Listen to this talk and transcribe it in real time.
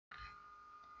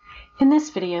In this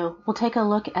video, we'll take a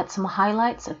look at some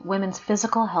highlights of women's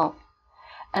physical health,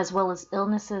 as well as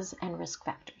illnesses and risk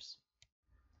factors.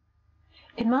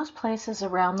 In most places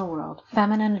around the world,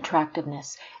 feminine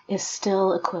attractiveness is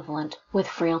still equivalent with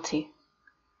frailty.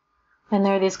 And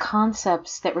there are these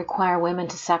concepts that require women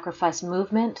to sacrifice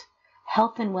movement,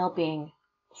 health, and well-being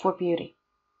for beauty.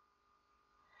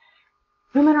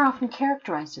 Women are often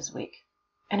characterized as weak,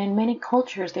 and in many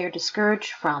cultures they are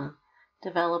discouraged from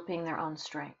developing their own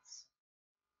strengths.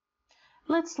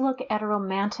 Let's look at a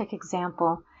romantic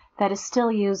example that is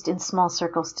still used in small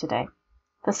circles today,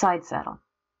 the side saddle,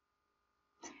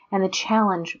 and the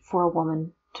challenge for a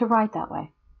woman to ride that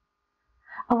way.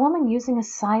 A woman using a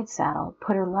side saddle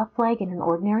put her left leg in an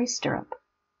ordinary stirrup,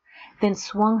 then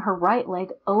swung her right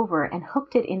leg over and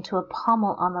hooked it into a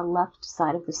pommel on the left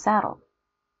side of the saddle.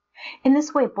 In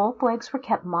this way, both legs were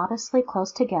kept modestly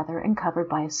close together and covered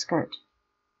by a skirt.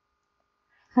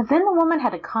 Now, then the woman had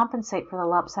to compensate for the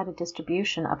lopsided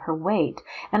distribution of her weight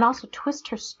and also twist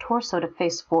her torso to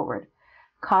face forward,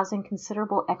 causing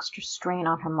considerable extra strain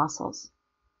on her muscles.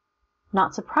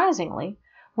 Not surprisingly,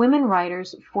 women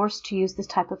riders forced to use this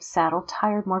type of saddle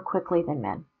tired more quickly than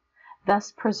men,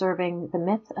 thus preserving the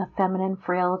myth of feminine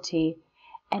frailty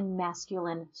and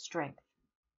masculine strength.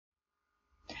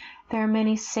 There are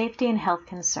many safety and health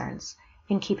concerns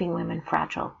in keeping women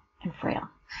fragile and frail,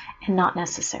 and not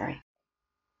necessary.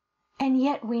 And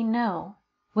yet we know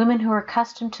women who are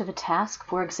accustomed to the task,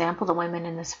 for example, the women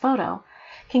in this photo,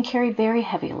 can carry very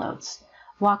heavy loads,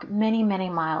 walk many, many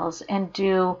miles, and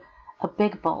do a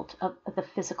big bolt of the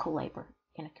physical labor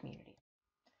in a community.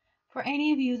 For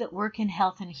any of you that work in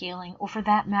health and healing, or for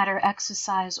that matter,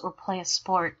 exercise or play a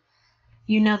sport,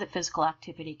 you know that physical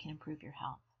activity can improve your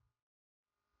health.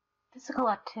 Physical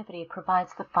activity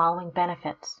provides the following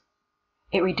benefits.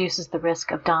 It reduces the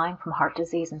risk of dying from heart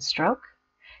disease and stroke.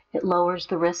 It lowers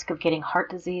the risk of getting heart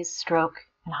disease, stroke,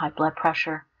 and high blood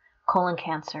pressure, colon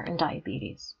cancer, and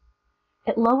diabetes.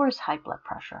 It lowers high blood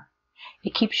pressure.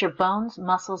 It keeps your bones,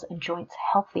 muscles, and joints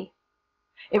healthy.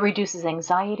 It reduces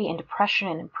anxiety and depression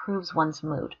and improves one's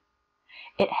mood.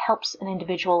 It helps an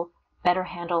individual better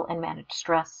handle and manage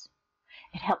stress.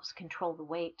 It helps control the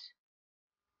weight.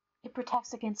 It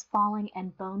protects against falling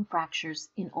and bone fractures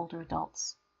in older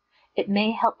adults. It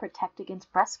may help protect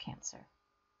against breast cancer.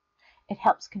 It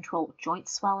helps control joint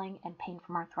swelling and pain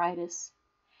from arthritis.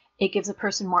 It gives a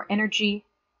person more energy.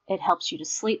 It helps you to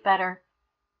sleep better.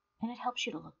 And it helps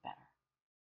you to look better.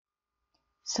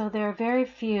 So there are very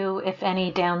few, if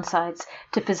any, downsides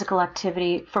to physical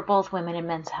activity for both women and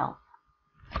men's health.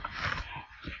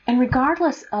 And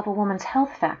regardless of a woman's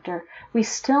health factor, we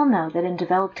still know that in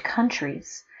developed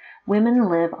countries, women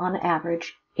live on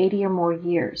average 80 or more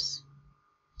years.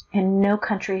 And no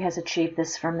country has achieved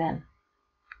this for men.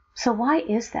 So why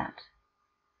is that?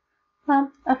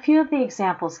 Well, a few of the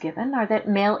examples given are that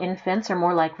male infants are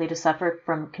more likely to suffer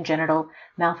from congenital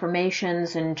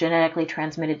malformations and genetically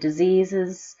transmitted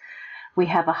diseases. We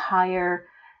have a higher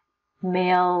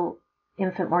male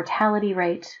infant mortality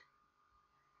rate.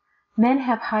 Men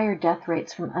have higher death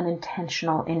rates from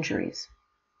unintentional injuries,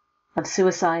 of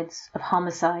suicides, of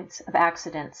homicides, of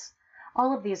accidents.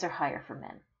 All of these are higher for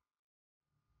men.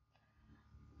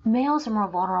 Males are more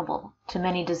vulnerable to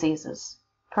many diseases,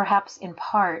 perhaps in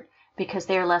part because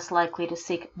they are less likely to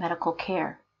seek medical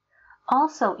care.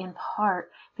 Also in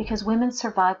part because women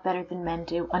survive better than men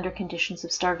do under conditions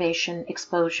of starvation,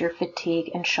 exposure, fatigue,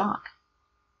 and shock.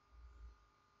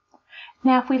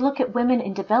 Now, if we look at women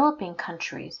in developing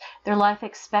countries, their life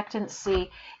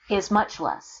expectancy is much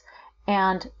less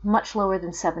and much lower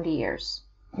than 70 years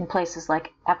in places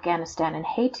like Afghanistan and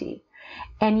Haiti,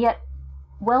 and yet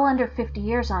well under 50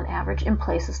 years on average in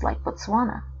places like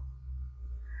Botswana.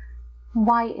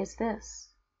 Why is this?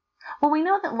 Well, we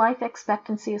know that life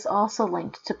expectancy is also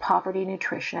linked to poverty,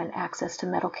 nutrition, and access to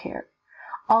medical care,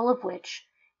 all of which,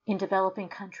 in developing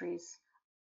countries,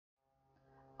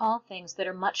 all things that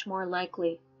are much more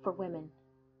likely for women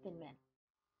than men.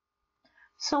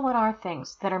 So what are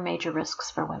things that are major risks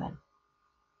for women?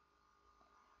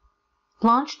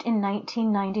 Launched in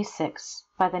 1996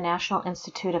 by the National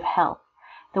Institute of Health,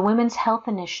 the Women's Health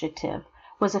Initiative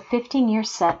was a 15-year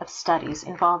set of studies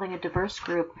involving a diverse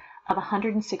group of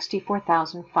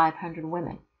 164,500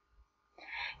 women.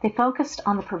 They focused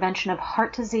on the prevention of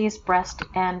heart disease, breast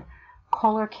and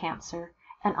colon cancer,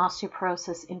 and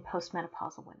osteoporosis in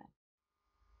postmenopausal women.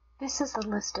 This is a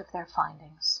list of their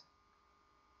findings.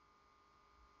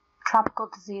 Tropical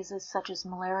diseases such as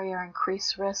malaria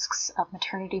increase risks of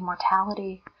maternity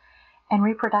mortality, and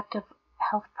reproductive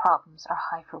health problems are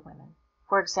high for women,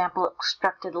 For example,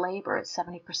 obstructed labor is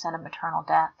 70% of maternal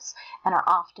deaths and are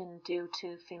often due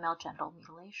to female genital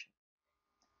mutilation.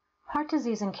 Heart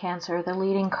disease and cancer are the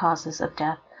leading causes of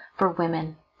death for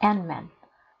women and men,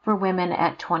 for women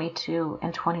at 22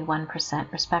 and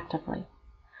 21% respectively.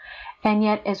 And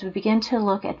yet, as we begin to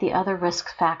look at the other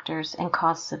risk factors and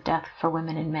causes of death for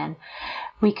women and men,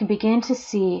 we can begin to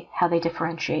see how they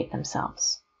differentiate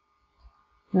themselves.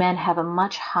 Men have a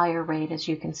much higher rate, as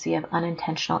you can see, of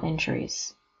unintentional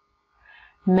injuries.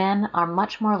 Men are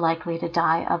much more likely to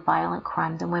die of violent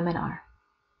crime than women are.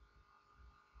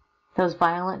 Those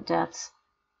violent deaths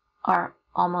are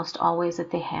almost always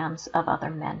at the hands of other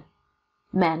men.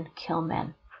 Men kill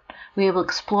men. We will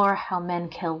explore how men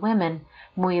kill women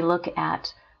when we look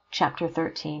at Chapter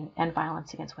 13 and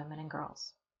violence against women and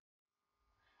girls.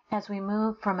 As we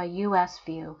move from a U.S.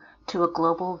 view to a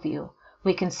global view,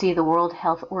 we can see the World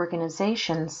Health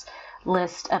Organization's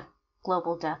list of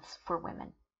global deaths for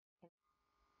women.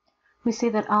 We see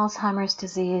that Alzheimer's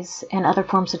disease and other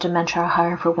forms of dementia are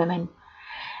higher for women.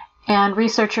 And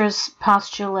researchers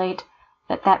postulate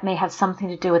that that may have something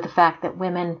to do with the fact that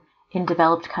women in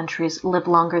developed countries live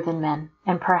longer than men,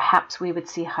 and perhaps we would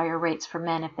see higher rates for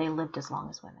men if they lived as long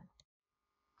as women.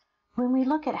 When we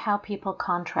look at how people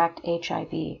contract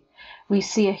HIV, we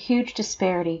see a huge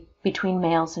disparity between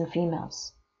males and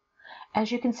females.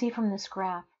 As you can see from this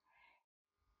graph,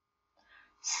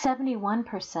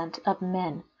 71% of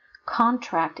men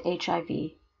contract HIV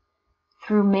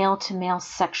through male-to-male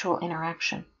sexual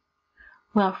interaction.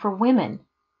 Well, for women,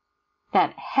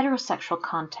 that heterosexual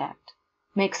contact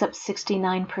makes up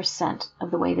 69%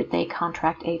 of the way that they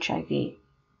contract HIV.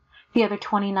 The other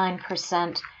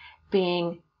 29%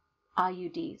 being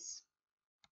IUDs.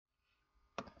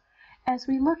 As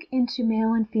we look into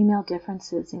male and female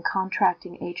differences in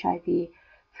contracting HIV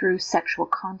through sexual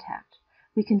contact,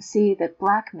 we can see that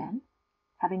Black men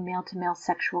having male-to-male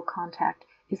sexual contact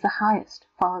is the highest,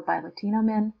 followed by Latino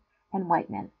men and white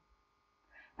men.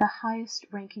 The highest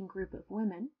ranking group of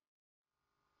women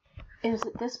is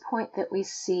at this point that we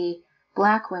see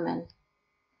Black women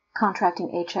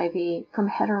contracting HIV from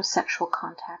heterosexual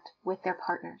contact with their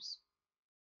partners.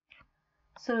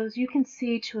 So as you can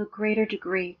see, to a greater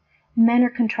degree, men are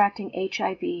contracting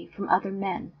HIV from other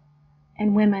men,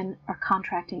 and women are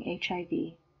contracting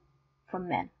HIV from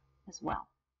men as well.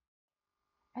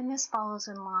 And this follows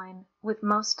in line with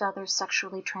most other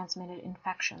sexually transmitted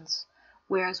infections,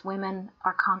 whereas women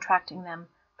are contracting them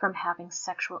from having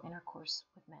sexual intercourse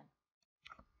with men.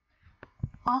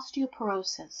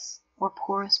 Osteoporosis, or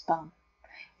porous bone,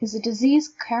 is a disease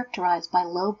characterized by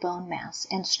low bone mass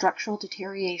and structural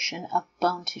deterioration of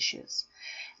bone tissues,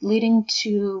 leading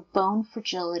to bone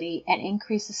fragility and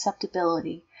increased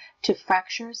susceptibility to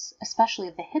fractures, especially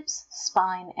of the hips,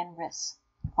 spine, and wrists,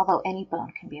 although any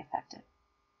bone can be affected.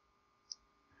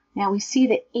 Now we see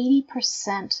that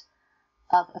 80%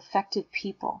 of affected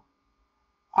people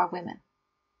are women.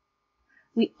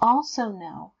 We also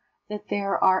know that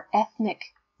there are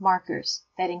ethnic markers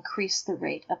that increase the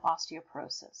rate of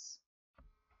osteoporosis.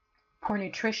 Poor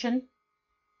nutrition,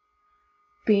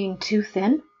 being too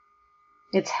thin.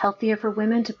 It's healthier for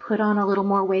women to put on a little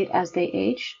more weight as they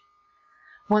age.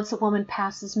 Once a woman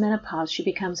passes menopause, she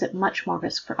becomes at much more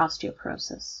risk for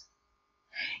osteoporosis.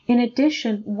 In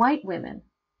addition, white women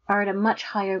are at a much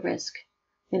higher risk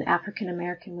than African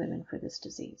American women for this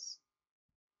disease.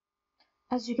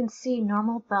 As you can see,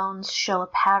 normal bones show a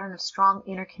pattern of strong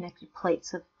interconnected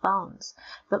plates of bones,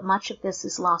 but much of this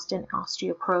is lost in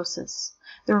osteoporosis.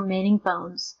 The remaining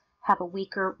bones have a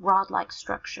weaker rod-like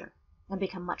structure and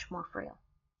become much more frail.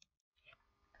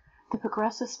 The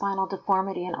progressive spinal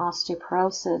deformity and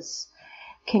osteoporosis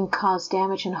can cause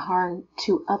damage and harm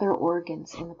to other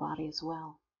organs in the body as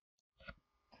well.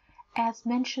 As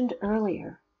mentioned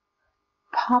earlier,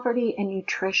 poverty and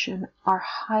nutrition are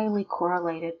highly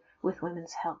correlated with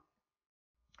women's health.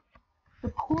 The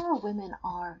poorer women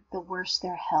are, the worse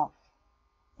their health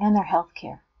and their health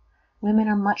care. Women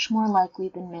are much more likely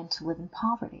than men to live in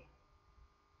poverty.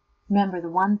 Remember,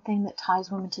 the one thing that ties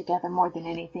women together more than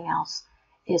anything else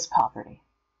is poverty.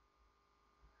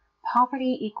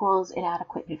 Poverty equals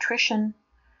inadequate nutrition,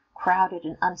 crowded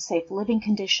and unsafe living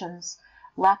conditions,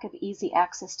 lack of easy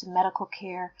access to medical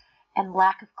care, and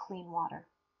lack of clean water.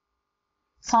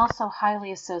 It's also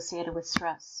highly associated with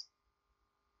stress.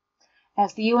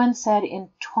 As the UN said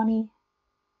in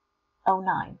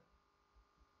 2009,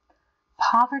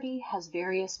 poverty has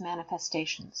various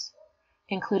manifestations,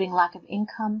 including lack of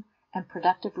income and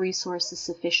productive resources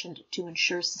sufficient to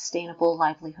ensure sustainable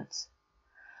livelihoods.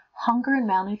 Hunger and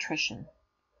malnutrition,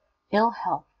 ill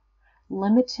health,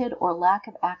 limited or lack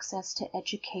of access to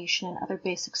education and other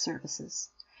basic services,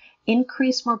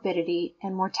 increased morbidity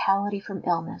and mortality from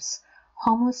illness,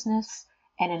 homelessness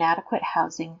and inadequate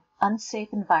housing, unsafe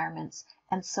environments,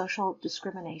 and social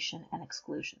discrimination and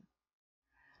exclusion.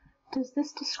 Does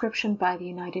this description by the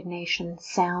United Nations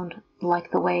sound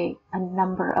like the way a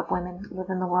number of women live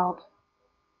in the world?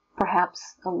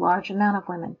 Perhaps a large amount of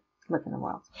women live in the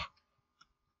world.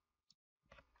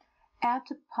 Add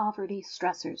to poverty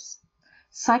stressors.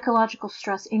 Psychological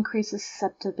stress increases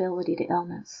susceptibility to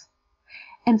illness,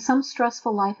 and some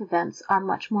stressful life events are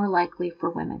much more likely for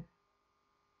women.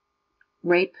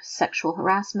 Rape, sexual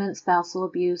harassment, spousal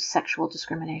abuse, sexual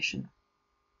discrimination.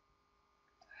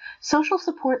 Social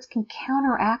supports can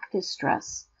counteract this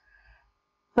stress,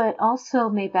 but also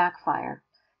may backfire.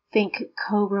 Think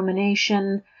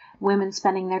co-rumination, women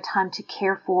spending their time to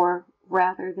care for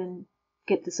rather than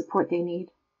get the support they need.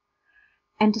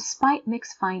 And despite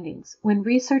mixed findings, when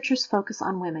researchers focus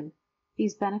on women,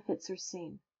 these benefits are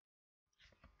seen.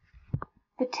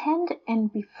 The tend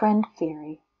and befriend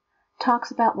theory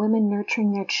talks about women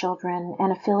nurturing their children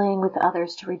and affiliating with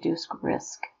others to reduce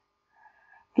risk.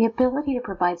 The ability to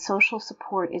provide social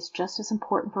support is just as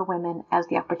important for women as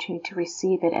the opportunity to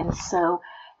receive it, and so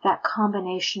that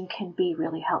combination can be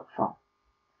really helpful.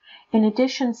 In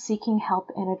addition, seeking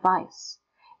help and advice.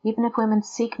 Even if women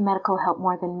seek medical help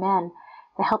more than men,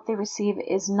 the help they receive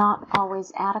is not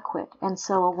always adequate, and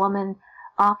so a woman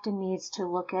often needs to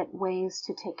look at ways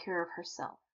to take care of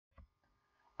herself.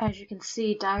 As you can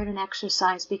see, diet and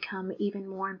exercise become even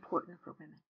more important for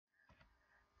women.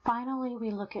 Finally,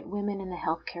 we look at women in the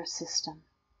healthcare system.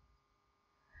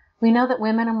 We know that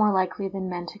women are more likely than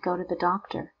men to go to the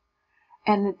doctor,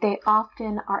 and that they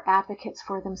often are advocates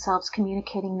for themselves,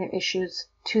 communicating their issues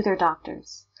to their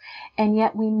doctors. And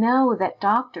yet we know that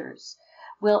doctors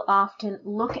will often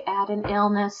look at an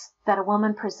illness that a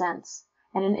woman presents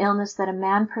and an illness that a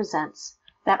man presents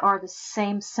that are the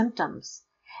same symptoms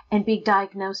and be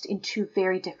diagnosed in two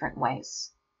very different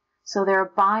ways. So there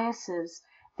are biases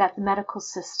that the medical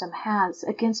system has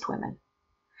against women.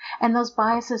 And those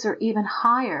biases are even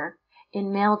higher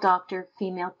in male doctor,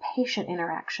 female patient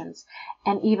interactions,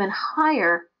 and even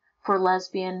higher for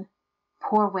lesbian,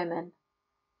 poor women,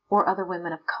 or other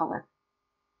women of color.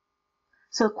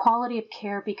 So quality of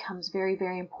care becomes very,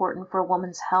 very important for a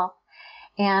woman's health,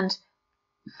 and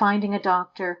finding a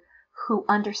doctor who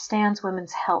understands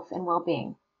women's health and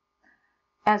well-being.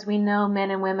 As we know, men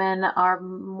and women are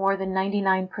more than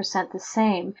 99% the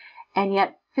same, and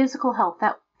yet physical health,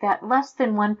 that less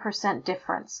than 1%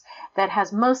 difference that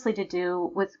has mostly to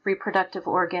do with reproductive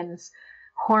organs,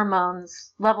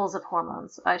 hormones, levels of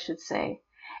hormones, I should say,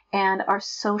 and our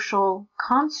social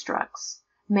constructs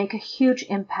make a huge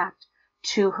impact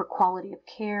to her quality of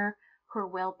care, her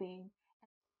well-being.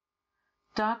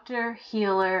 Doctor,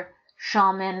 healer,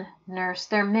 shaman, nurse,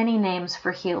 there are many names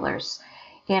for healers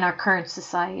in our current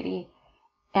society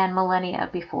and millennia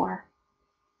before.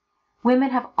 Women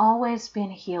have always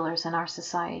been healers in our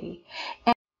society,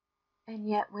 and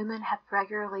yet women have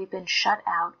regularly been shut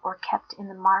out or kept in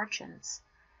the margins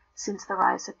since the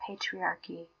rise of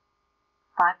patriarchy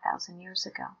 5,000 years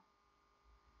ago.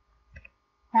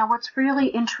 Now, what's really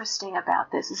interesting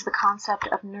about this is the concept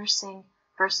of nursing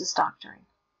versus doctoring.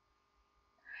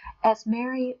 As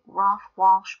Mary Roth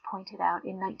Walsh pointed out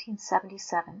in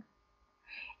 1977,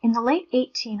 in the late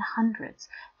 1800s,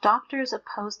 doctors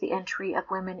opposed the entry of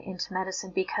women into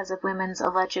medicine because of women's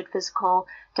alleged physical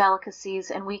delicacies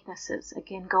and weaknesses,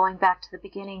 again going back to the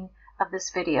beginning of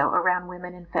this video around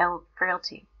women and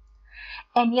frailty.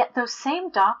 And yet those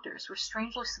same doctors were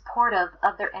strangely supportive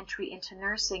of their entry into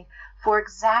nursing for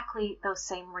exactly those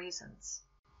same reasons.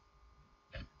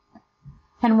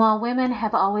 And while women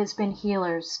have always been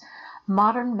healers,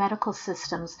 modern medical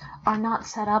systems are not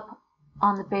set up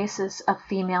on the basis of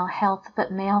female health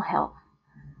but male health.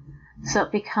 So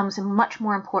it becomes much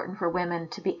more important for women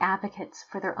to be advocates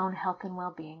for their own health and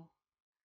well-being.